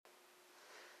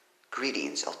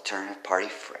Greetings, Alternative Party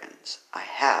friends. I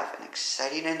have an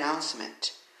exciting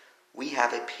announcement. We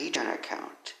have a Patreon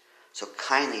account, so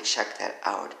kindly check that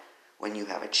out when you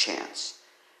have a chance.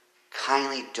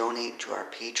 Kindly donate to our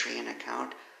Patreon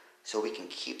account so we can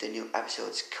keep the new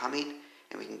episodes coming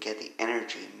and we can get the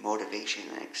energy, motivation,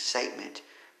 and excitement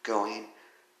going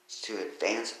to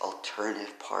advance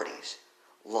alternative parties.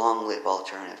 Long live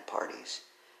alternative parties.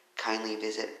 Kindly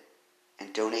visit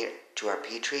and donate to our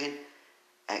Patreon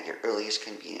at your earliest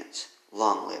convenience.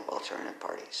 Long live alternative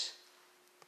parties.